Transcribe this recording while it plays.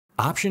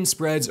Option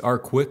spreads are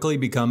quickly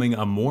becoming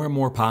a more and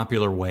more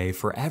popular way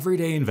for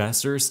everyday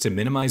investors to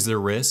minimize their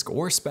risk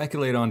or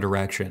speculate on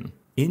direction.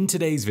 In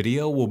today's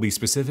video, we'll be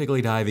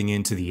specifically diving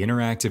into the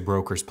Interactive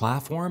Brokers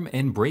platform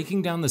and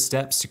breaking down the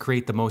steps to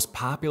create the most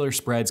popular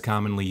spreads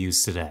commonly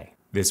used today.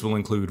 This will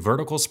include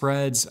vertical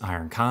spreads,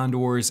 iron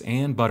condors,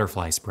 and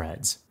butterfly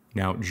spreads.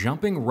 Now,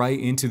 jumping right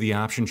into the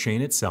option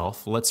chain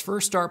itself, let's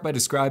first start by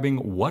describing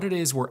what it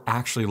is we're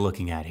actually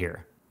looking at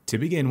here. To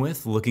begin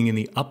with, looking in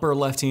the upper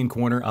left-hand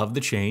corner of the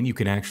chain, you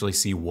can actually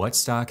see what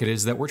stock it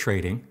is that we're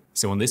trading.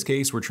 So in this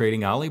case, we're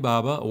trading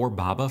Alibaba, or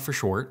BABA for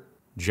short.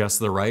 Just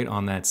to the right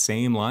on that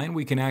same line,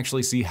 we can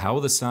actually see how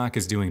the stock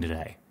is doing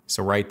today.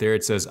 So right there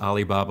it says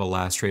Alibaba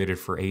last traded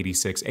for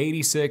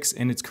 86.86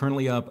 and it's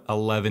currently up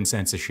 11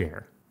 cents a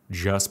share.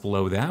 Just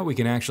below that, we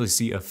can actually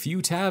see a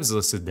few tabs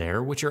listed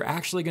there, which are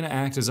actually going to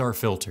act as our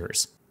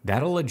filters.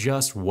 That'll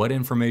adjust what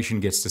information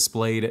gets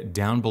displayed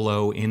down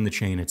below in the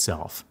chain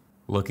itself.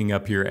 Looking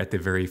up here at the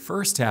very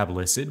first tab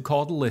listed,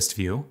 called List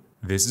View,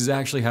 this is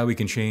actually how we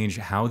can change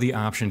how the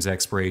options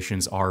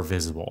expirations are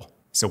visible.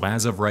 So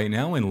as of right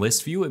now in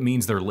List View, it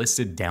means they're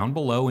listed down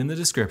below in the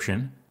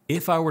description.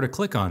 If I were to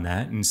click on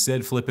that and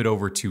instead flip it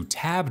over to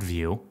Tabbed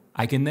View,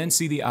 I can then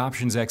see the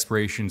options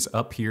expirations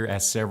up here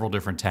as several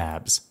different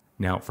tabs.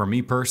 Now, for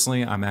me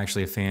personally, I'm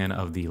actually a fan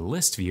of the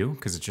List View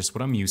because it's just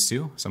what I'm used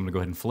to. So I'm gonna go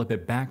ahead and flip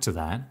it back to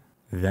that.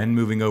 Then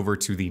moving over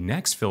to the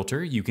next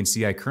filter, you can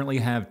see I currently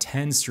have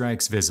 10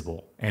 strikes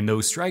visible, and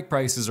those strike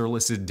prices are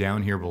listed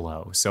down here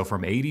below. So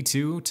from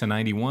 82 to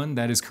 91,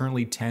 that is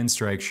currently 10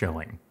 strikes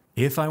showing.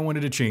 If I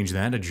wanted to change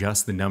that,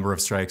 adjust the number of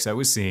strikes I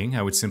was seeing,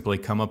 I would simply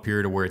come up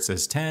here to where it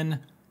says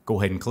 10, go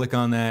ahead and click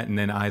on that, and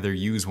then either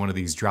use one of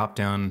these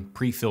drop-down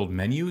pre-filled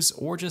menus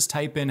or just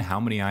type in how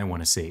many I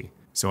want to see.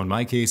 So in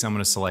my case, I'm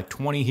going to select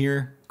 20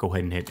 here, go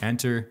ahead and hit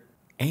enter.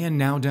 And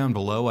now down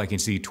below, I can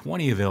see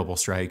 20 available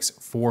strikes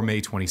for May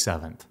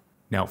 27th.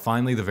 Now,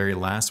 finally, the very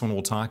last one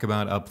we'll talk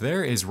about up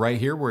there is right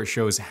here where it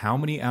shows how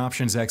many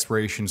options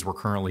expirations we're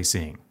currently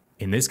seeing.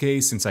 In this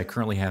case, since I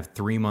currently have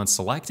 3 months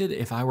selected,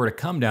 if I were to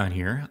come down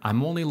here,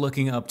 I'm only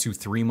looking up to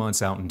 3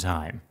 months out in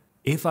time.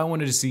 If I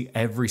wanted to see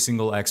every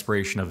single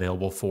expiration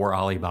available for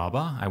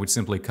Alibaba, I would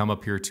simply come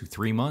up here to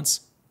 3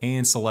 months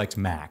and select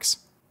max.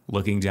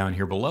 Looking down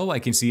here below, I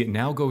can see it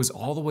now goes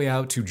all the way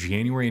out to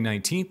January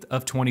 19th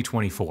of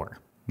 2024.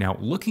 Now,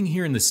 looking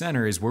here in the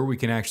center is where we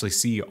can actually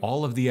see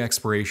all of the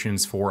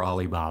expirations for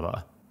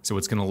Alibaba. So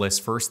it's going to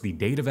list first the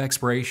date of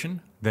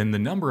expiration, then the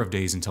number of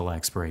days until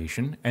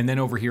expiration, and then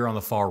over here on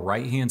the far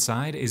right-hand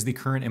side is the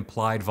current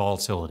implied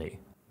volatility.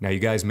 Now, you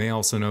guys may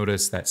also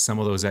notice that some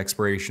of those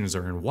expirations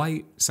are in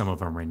white, some of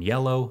them are in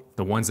yellow.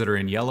 The ones that are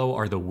in yellow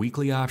are the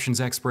weekly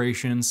options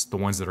expirations. The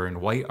ones that are in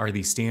white are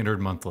the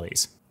standard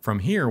monthlies. From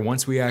here,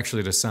 once we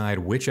actually decide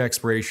which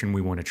expiration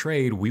we want to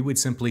trade, we would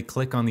simply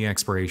click on the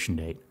expiration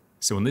date.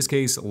 So in this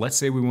case, let's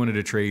say we wanted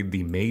to trade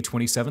the May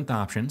 27th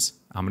options.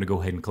 I'm going to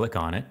go ahead and click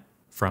on it.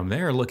 From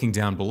there, looking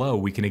down below,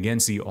 we can again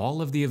see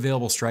all of the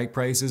available strike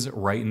prices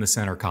right in the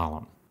center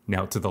column.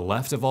 Now, to the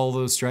left of all of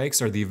those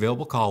strikes are the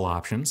available call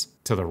options.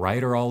 To the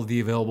right are all of the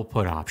available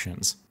put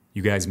options.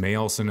 You guys may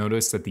also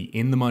notice that the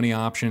in-the-money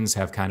options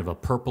have kind of a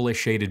purplish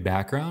shaded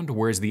background,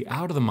 whereas the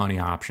out-of-the-money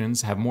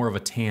options have more of a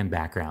tan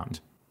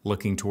background.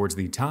 Looking towards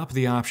the top of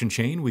the option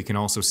chain, we can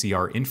also see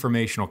our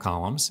informational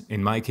columns.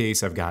 In my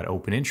case, I've got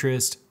open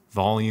interest,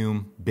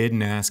 volume, bid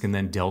and ask, and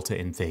then delta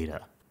and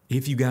theta.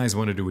 If you guys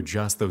wanted to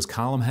adjust those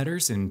column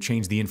headers and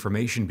change the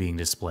information being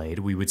displayed,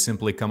 we would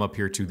simply come up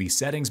here to the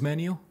settings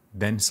menu,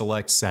 then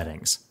select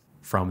settings.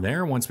 From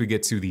there, once we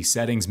get to the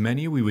settings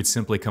menu, we would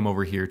simply come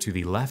over here to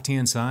the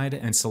left-hand side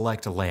and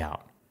select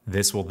layout.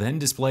 This will then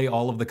display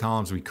all of the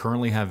columns we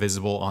currently have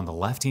visible on the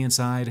left-hand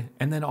side,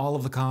 and then all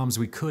of the columns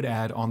we could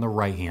add on the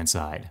right-hand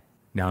side.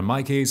 Now in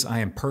my case, I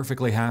am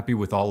perfectly happy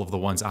with all of the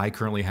ones I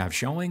currently have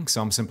showing,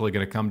 so I'm simply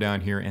going to come down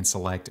here and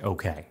select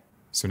OK.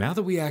 So now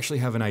that we actually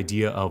have an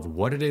idea of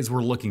what it is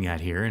we're looking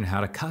at here and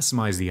how to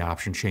customize the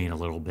option chain a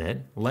little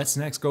bit, let's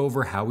next go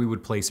over how we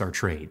would place our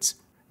trades.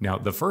 Now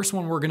the first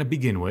one we're going to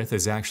begin with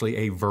is actually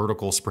a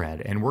vertical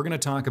spread, and we're going to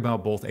talk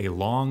about both a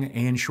long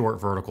and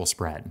short vertical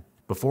spread.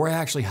 Before I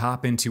actually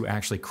hop into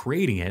actually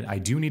creating it, I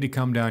do need to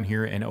come down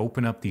here and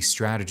open up the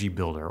strategy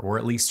builder, or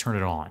at least turn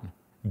it on.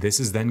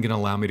 This is then going to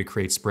allow me to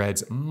create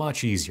spreads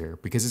much easier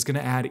because it's going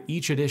to add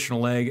each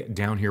additional leg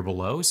down here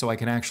below so I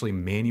can actually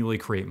manually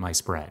create my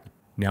spread.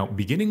 Now,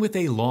 beginning with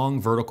a long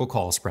vertical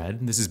call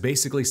spread, this is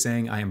basically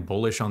saying I am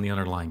bullish on the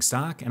underlying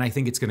stock and I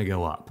think it's going to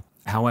go up.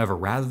 However,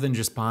 rather than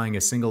just buying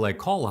a single leg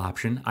call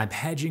option, I'm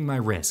hedging my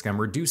risk.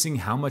 I'm reducing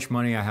how much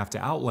money I have to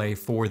outlay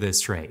for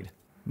this trade.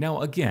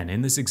 Now, again,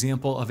 in this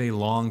example of a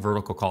long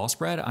vertical call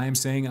spread, I am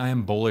saying I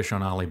am bullish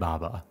on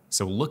Alibaba.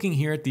 So looking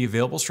here at the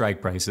available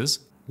strike prices,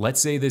 let's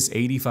say this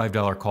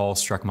 $85 call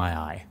struck my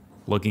eye.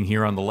 Looking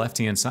here on the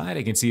left-hand side,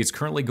 I can see it's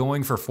currently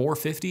going for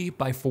 $450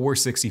 by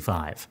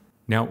 $465.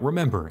 Now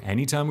remember,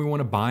 anytime we want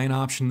to buy an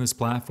option in this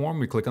platform,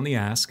 we click on the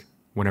ask.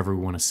 Whenever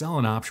we want to sell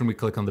an option, we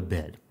click on the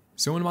bid.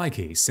 So in my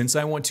case, since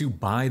I want to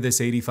buy this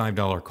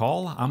 $85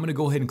 call, I'm going to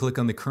go ahead and click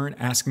on the current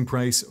asking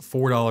price,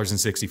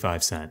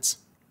 $4.65.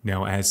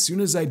 Now, as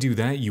soon as I do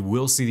that, you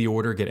will see the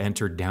order get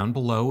entered down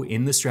below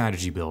in the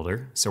strategy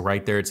builder. So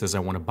right there, it says I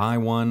want to buy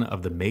one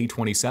of the May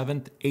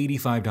 27th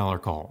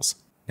 $85 calls.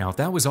 Now, if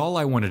that was all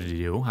I wanted to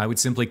do, I would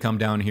simply come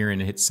down here and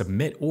hit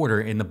submit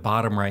order in the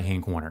bottom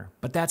right-hand corner,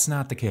 but that's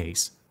not the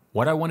case.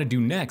 What I want to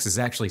do next is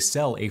actually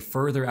sell a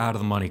further out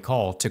of the money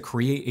call to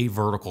create a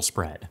vertical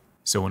spread.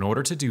 So in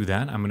order to do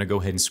that, I'm going to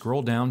go ahead and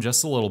scroll down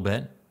just a little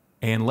bit.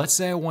 And let's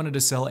say I wanted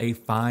to sell a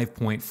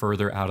 5-point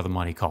further out of the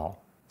money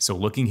call. So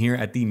looking here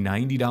at the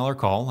 $90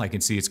 call, I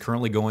can see it's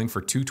currently going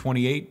for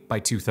 228 by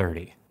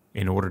 230.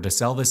 In order to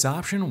sell this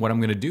option, what I'm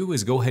going to do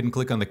is go ahead and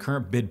click on the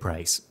current bid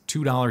price,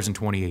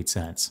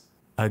 $2.28.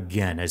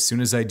 Again, as soon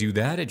as I do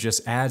that, it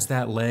just adds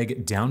that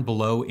leg down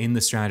below in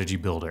the strategy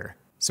builder.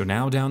 So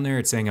now down there,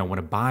 it's saying I want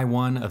to buy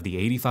one of the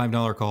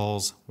 $85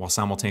 calls while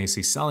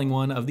simultaneously selling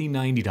one of the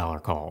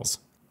 $90 calls.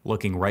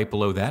 Looking right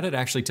below that, it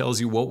actually tells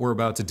you what we're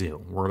about to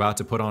do. We're about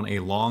to put on a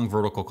long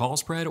vertical call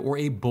spread or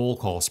a bull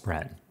call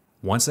spread.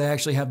 Once I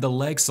actually have the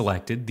leg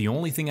selected, the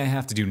only thing I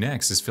have to do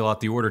next is fill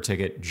out the order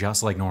ticket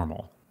just like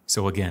normal.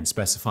 So again,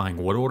 specifying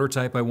what order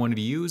type I wanted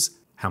to use,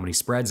 how many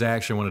spreads I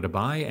actually wanted to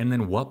buy, and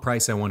then what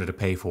price I wanted to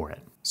pay for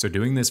it. So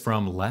doing this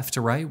from left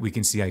to right, we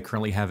can see I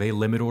currently have a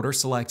limit order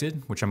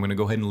selected, which I'm going to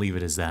go ahead and leave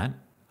it as that.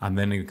 I'm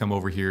then going to come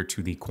over here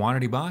to the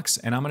quantity box,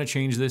 and I'm going to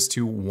change this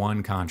to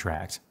 1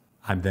 contract.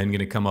 I'm then going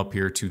to come up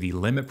here to the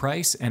limit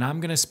price, and I'm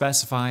going to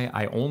specify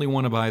I only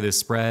want to buy this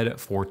spread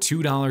for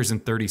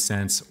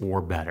 $2.30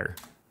 or better.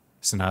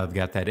 So now I've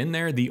got that in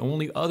there. The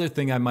only other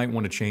thing I might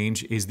want to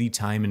change is the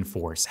time in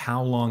force,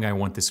 how long I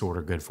want this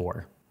order good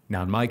for.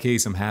 Now in my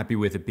case, I'm happy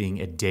with it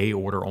being a day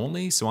order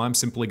only, so I'm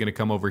simply going to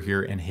come over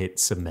here and hit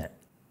submit.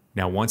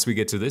 Now once we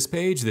get to this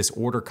page, this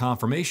order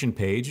confirmation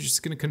page is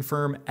just going to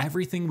confirm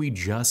everything we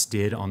just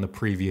did on the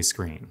previous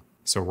screen.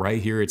 So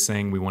right here it's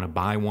saying we want to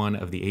buy one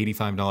of the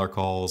 $85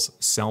 calls,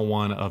 sell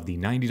one of the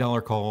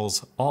 $90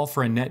 calls, all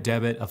for a net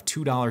debit of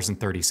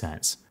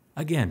 $2.30.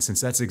 Again, since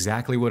that's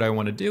exactly what I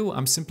want to do,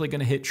 I'm simply going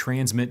to hit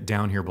transmit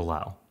down here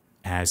below.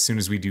 As soon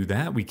as we do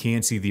that, we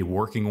can see the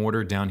working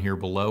order down here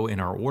below in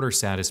our order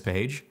status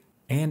page.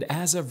 And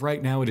as of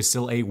right now, it is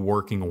still a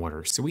working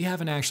order, so we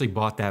haven't actually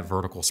bought that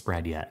vertical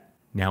spread yet.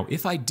 Now,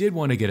 if I did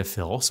want to get a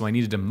fill, so I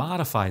needed to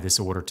modify this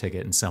order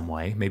ticket in some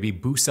way, maybe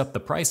boost up the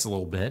price a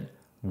little bit,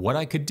 what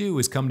I could do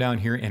is come down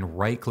here and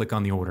right-click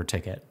on the order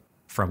ticket.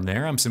 From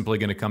there, I'm simply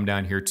going to come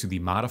down here to the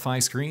modify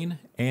screen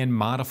and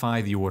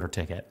modify the order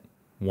ticket.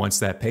 Once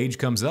that page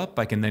comes up,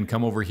 I can then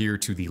come over here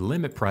to the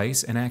limit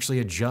price and actually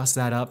adjust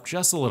that up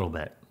just a little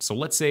bit. So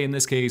let's say in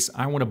this case,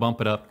 I want to bump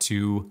it up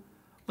to,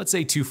 let's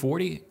say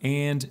 240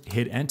 and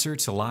hit enter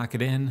to lock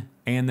it in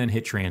and then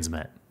hit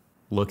transmit.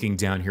 Looking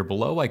down here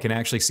below, I can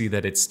actually see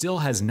that it still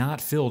has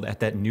not filled at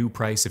that new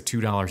price of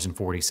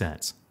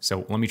 $2.40.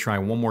 So let me try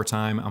one more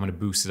time. I'm going to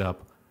boost it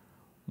up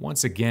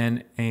once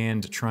again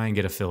and try and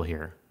get a fill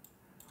here.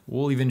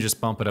 We'll even just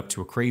bump it up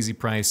to a crazy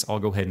price. I'll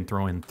go ahead and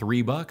throw in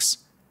 $3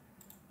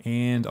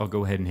 and I'll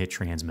go ahead and hit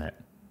transmit.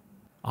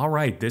 All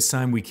right, this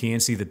time we can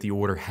see that the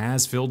order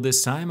has filled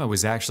this time. I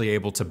was actually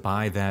able to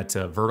buy that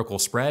vertical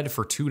spread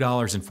for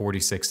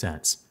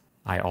 $2.46.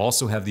 I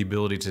also have the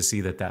ability to see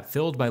that that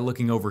filled by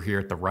looking over here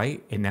at the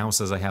right. It now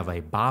says I have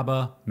a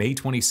BABA May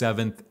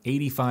 27th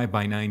 85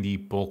 by 90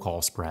 bull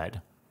call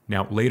spread.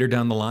 Now later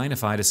down the line,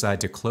 if I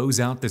decide to close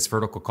out this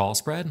vertical call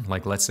spread,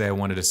 like let's say I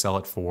wanted to sell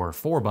it for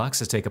 $4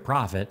 to take a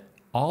profit,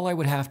 all I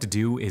would have to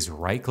do is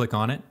right click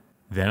on it.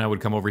 Then I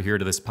would come over here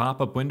to this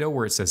pop-up window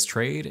where it says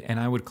trade, and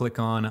I would click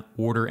on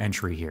order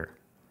entry here.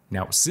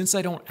 Now, since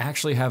I don't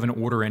actually have an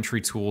order entry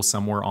tool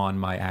somewhere on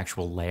my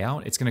actual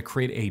layout, it's going to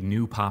create a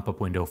new pop-up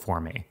window for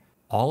me.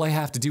 All I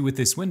have to do with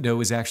this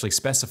window is actually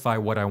specify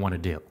what I want to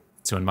do.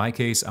 So in my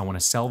case, I want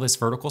to sell this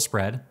vertical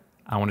spread.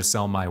 I want to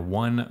sell my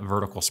 1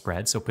 vertical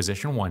spread, so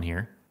position 1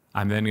 here.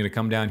 I'm then going to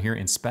come down here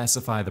and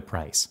specify the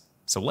price.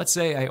 So let's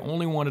say I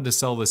only wanted to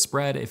sell this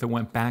spread if it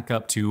went back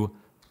up to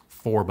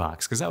 $4,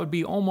 because that would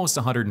be almost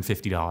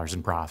 $150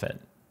 in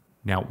profit.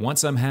 Now,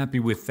 once I'm happy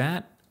with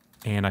that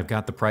and I've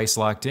got the price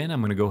locked in,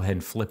 I'm going to go ahead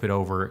and flip it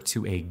over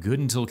to a good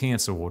until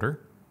cancel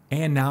order.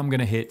 And now I'm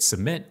going to hit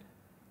submit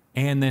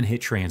and then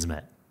hit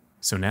transmit.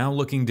 So now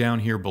looking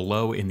down here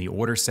below in the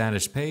order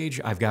status page,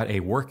 I've got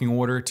a working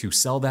order to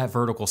sell that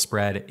vertical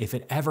spread if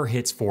it ever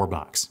hits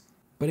 $4.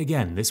 But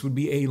again, this would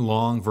be a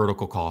long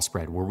vertical call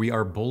spread where we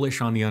are bullish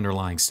on the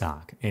underlying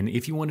stock. And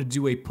if you wanted to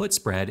do a put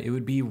spread, it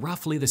would be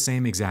roughly the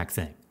same exact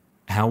thing.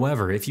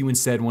 However, if you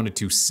instead wanted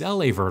to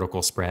sell a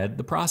vertical spread,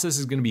 the process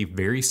is going to be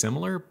very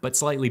similar, but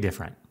slightly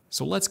different.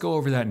 So let's go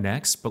over that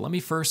next, but let me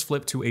first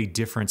flip to a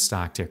different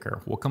stock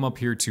ticker. We'll come up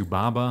here to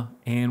BABA,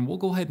 and we'll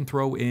go ahead and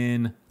throw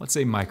in, let's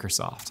say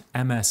Microsoft,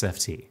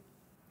 MSFT.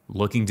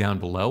 Looking down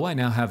below, I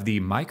now have the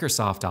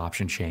Microsoft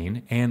option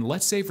chain, and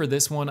let's say for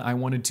this one, I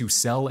wanted to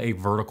sell a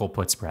vertical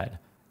put spread.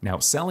 Now,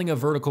 selling a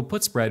vertical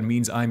put spread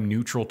means I'm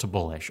neutral to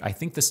bullish. I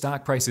think the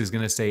stock price is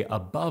going to stay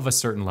above a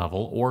certain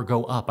level or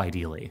go up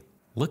ideally.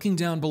 Looking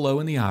down below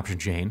in the option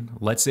chain,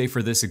 let's say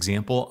for this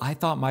example, I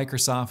thought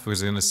Microsoft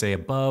was going to stay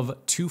above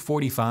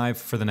 245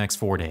 for the next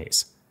 4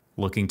 days.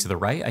 Looking to the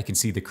right, I can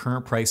see the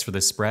current price for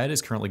this spread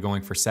is currently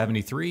going for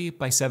 73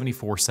 by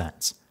 74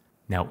 cents.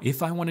 Now,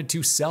 if I wanted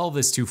to sell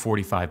this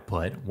 245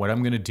 put, what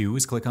I'm going to do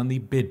is click on the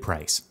bid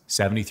price,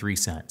 73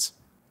 cents.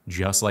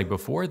 Just like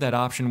before, that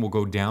option will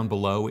go down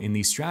below in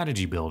the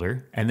strategy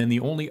builder, and then the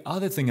only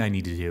other thing I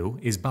need to do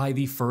is buy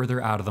the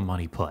further out of the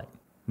money put.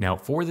 Now,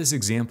 for this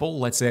example,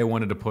 let's say I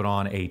wanted to put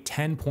on a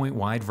 10-point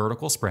wide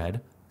vertical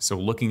spread. So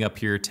looking up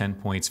here, 10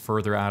 points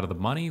further out of the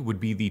money would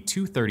be the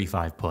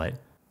 235 put.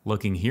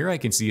 Looking here, I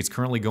can see it's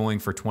currently going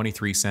for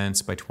 23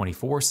 cents by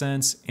 24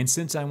 cents, and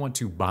since I want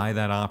to buy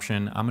that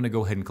option, I'm going to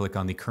go ahead and click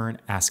on the current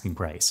asking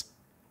price.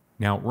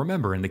 Now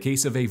remember, in the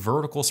case of a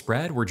vertical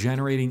spread, we're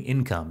generating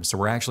income, so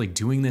we're actually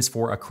doing this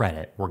for a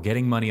credit. We're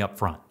getting money up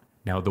front.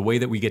 Now the way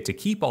that we get to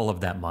keep all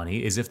of that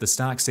money is if the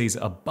stock stays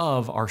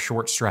above our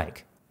short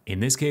strike. In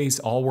this case,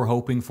 all we're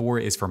hoping for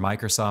is for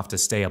Microsoft to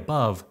stay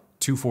above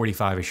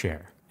 $2.45 a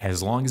share.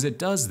 As long as it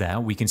does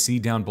that, we can see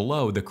down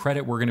below the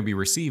credit we're going to be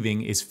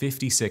receiving is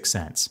 56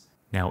 cents.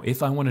 Now,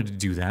 if I wanted to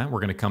do that,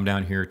 we're going to come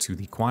down here to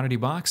the quantity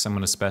box. I'm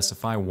going to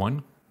specify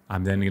 1.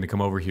 I'm then going to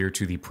come over here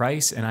to the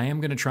price, and I am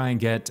going to try and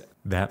get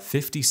that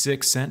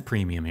 56 cent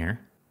premium here.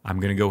 I'm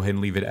going to go ahead and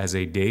leave it as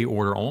a day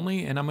order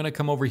only, and I'm going to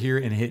come over here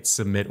and hit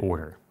submit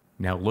order.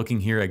 Now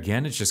looking here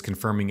again, it's just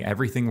confirming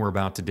everything we're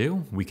about to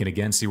do. We can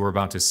again see we're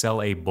about to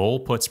sell a bull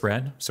put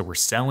spread. So we're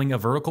selling a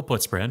vertical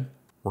put spread.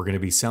 We're going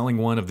to be selling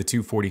one of the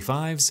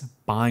 245s,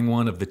 buying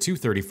one of the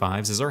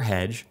 235s as our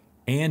hedge.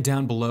 And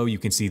down below, you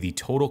can see the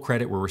total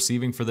credit we're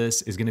receiving for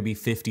this is going to be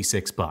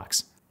 56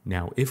 bucks.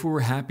 Now, if we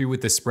were happy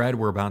with the spread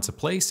we're about to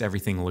place,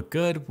 everything looked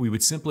good, we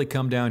would simply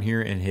come down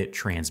here and hit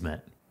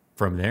transmit.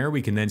 From there,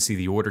 we can then see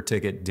the order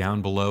ticket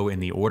down below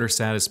in the order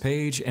status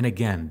page. And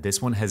again,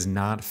 this one has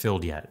not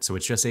filled yet, so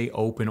it's just an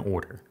open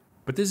order.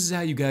 But this is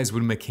how you guys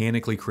would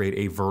mechanically create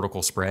a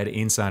vertical spread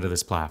inside of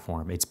this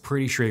platform. It's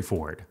pretty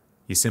straightforward.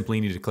 You simply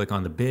need to click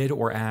on the bid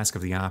or ask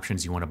of the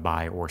options you want to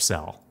buy or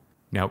sell.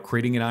 Now,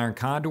 creating an iron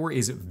condor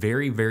is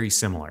very, very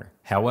similar.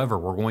 However,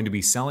 we're going to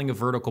be selling a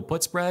vertical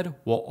put spread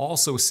while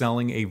also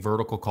selling a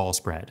vertical call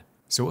spread.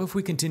 So if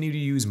we continue to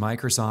use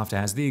Microsoft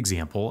as the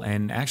example,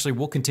 and actually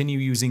we'll continue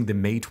using the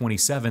May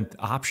 27th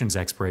options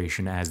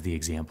expiration as the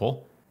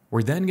example,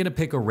 we're then going to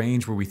pick a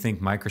range where we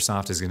think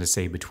Microsoft is going to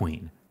stay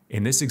between.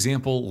 In this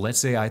example, let's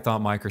say I thought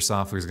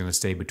Microsoft was going to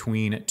stay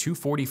between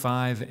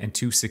 $2.45 and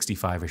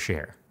 $2.65 a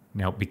share.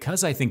 Now,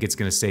 because I think it's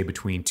going to stay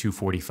between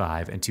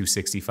 $2.45 and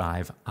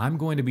 $2.65, I'm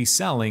going to be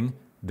selling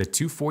the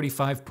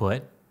 $2.45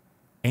 put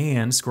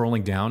and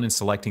scrolling down and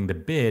selecting the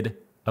bid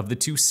of the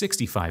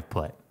 $2.65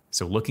 put.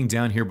 So looking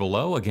down here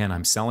below, again,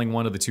 I'm selling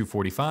one of the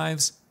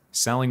 245s,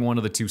 selling one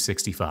of the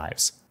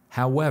 265s.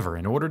 However,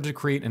 in order to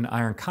create an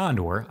iron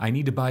condor, I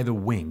need to buy the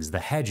wings,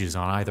 the hedges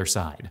on either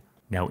side.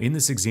 Now in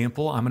this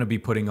example, I'm going to be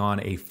putting on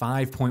a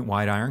 5-point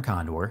wide iron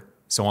condor.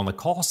 So on the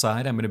call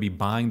side, I'm going to be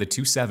buying the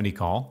 270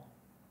 call.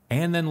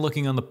 And then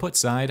looking on the put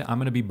side, I'm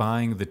going to be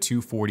buying the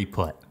 240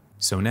 put.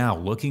 So now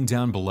looking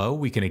down below,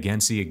 we can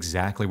again see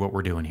exactly what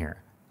we're doing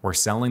here. We're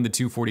selling the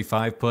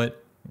 245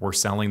 put, we're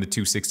selling the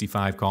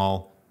 265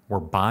 call, we're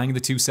buying the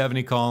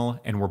 270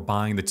 call, and we're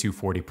buying the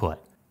 240 put.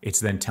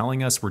 It's then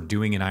telling us we're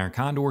doing an iron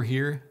condor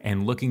here,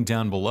 and looking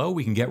down below,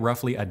 we can get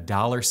roughly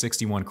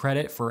 $1.61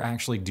 credit for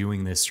actually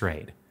doing this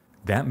trade.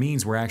 That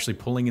means we're actually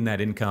pulling in that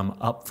income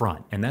up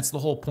front, and that's the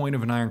whole point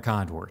of an iron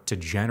condor, to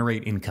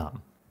generate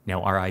income.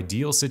 Now, our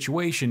ideal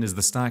situation is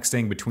the stock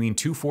staying between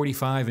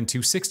 $245 and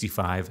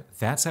 $265.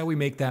 That's how we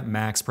make that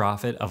max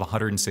profit of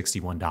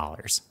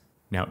 $161.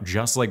 Now,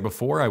 just like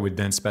before, I would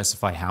then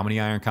specify how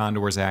many iron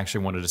condors I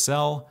actually wanted to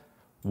sell,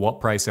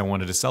 what price I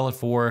wanted to sell it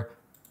for,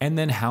 and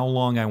then how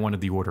long I wanted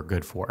the order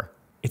good for.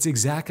 It's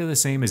exactly the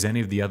same as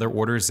any of the other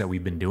orders that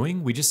we've been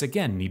doing. We just,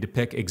 again, need to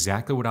pick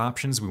exactly what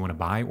options we want to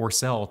buy or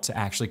sell to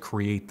actually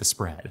create the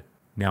spread.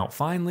 Now,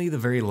 finally, the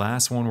very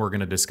last one we're going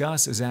to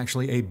discuss is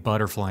actually a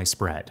butterfly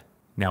spread.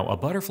 Now, a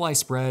butterfly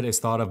spread is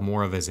thought of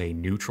more of as a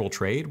neutral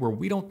trade where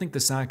we don't think the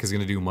stock is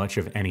going to do much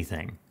of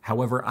anything.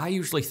 However, I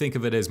usually think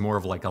of it as more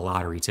of like a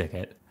lottery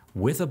ticket.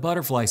 With a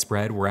butterfly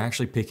spread, we're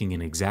actually picking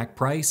an exact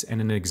price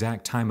and an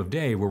exact time of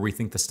day where we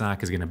think the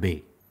stock is going to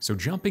be. So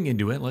jumping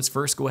into it, let's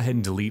first go ahead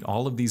and delete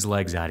all of these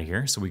legs out of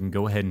here so we can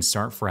go ahead and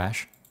start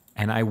fresh.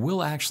 And I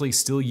will actually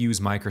still use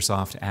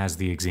Microsoft as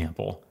the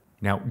example.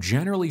 Now,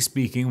 generally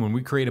speaking, when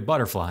we create a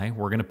butterfly,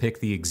 we're going to pick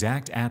the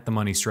exact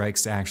at-the-money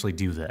strikes to actually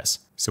do this.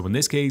 So in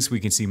this case, we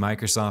can see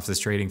Microsoft is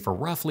trading for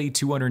roughly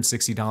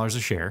 $260 a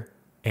share.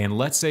 And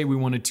let's say we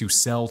wanted to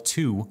sell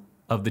 2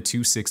 of the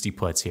 260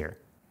 puts here.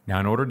 Now,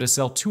 in order to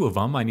sell 2 of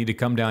them, I need to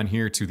come down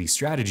here to the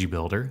strategy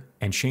builder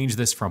and change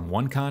this from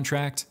 1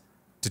 contract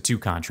to 2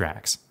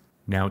 contracts.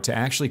 Now, to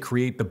actually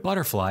create the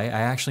butterfly,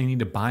 I actually need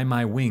to buy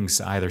my wings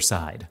to either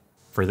side.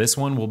 For this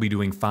one, we'll be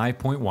doing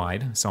 5-point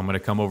wide, so I'm going to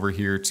come over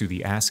here to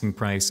the asking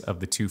price of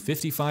the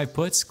 255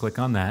 puts, click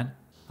on that.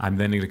 I'm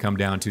then going to come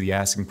down to the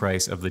asking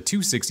price of the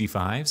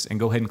 265s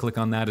and go ahead and click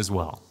on that as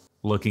well.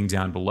 Looking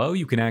down below,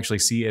 you can actually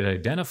see it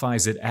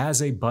identifies it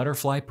as a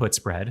butterfly put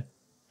spread.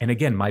 And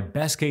again, my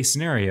best case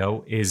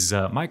scenario is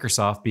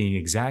Microsoft being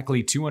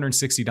exactly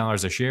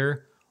 $260 a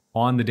share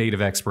on the date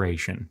of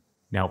expiration.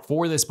 Now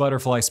for this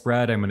butterfly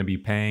spread, I'm going to be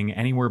paying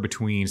anywhere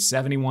between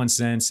 71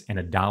 cents and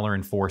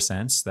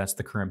 $1.04. That's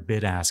the current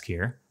bid ask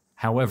here.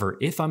 However,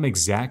 if I'm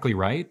exactly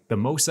right, the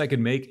most I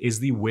can make is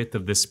the width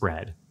of this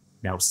spread.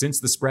 Now, since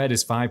the spread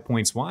is 5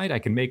 points wide, I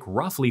can make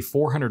roughly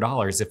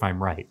 $400 if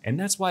I'm right, and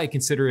that's why I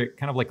consider it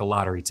kind of like a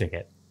lottery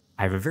ticket.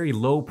 I have a very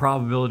low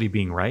probability of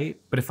being right,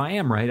 but if I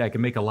am right, I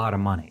can make a lot of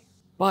money.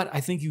 But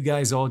I think you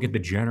guys all get the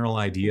general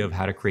idea of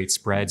how to create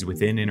spreads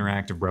within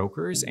interactive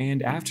brokers,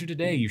 and after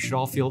today, you should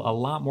all feel a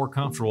lot more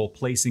comfortable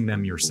placing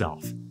them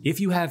yourself. If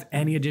you have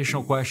any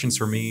additional questions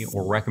for me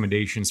or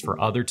recommendations for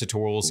other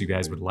tutorials you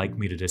guys would like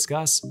me to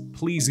discuss,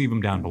 please leave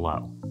them down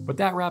below. But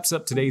that wraps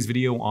up today's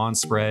video on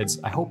spreads.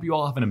 I hope you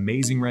all have an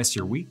amazing rest of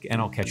your week, and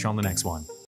I'll catch you on the next one.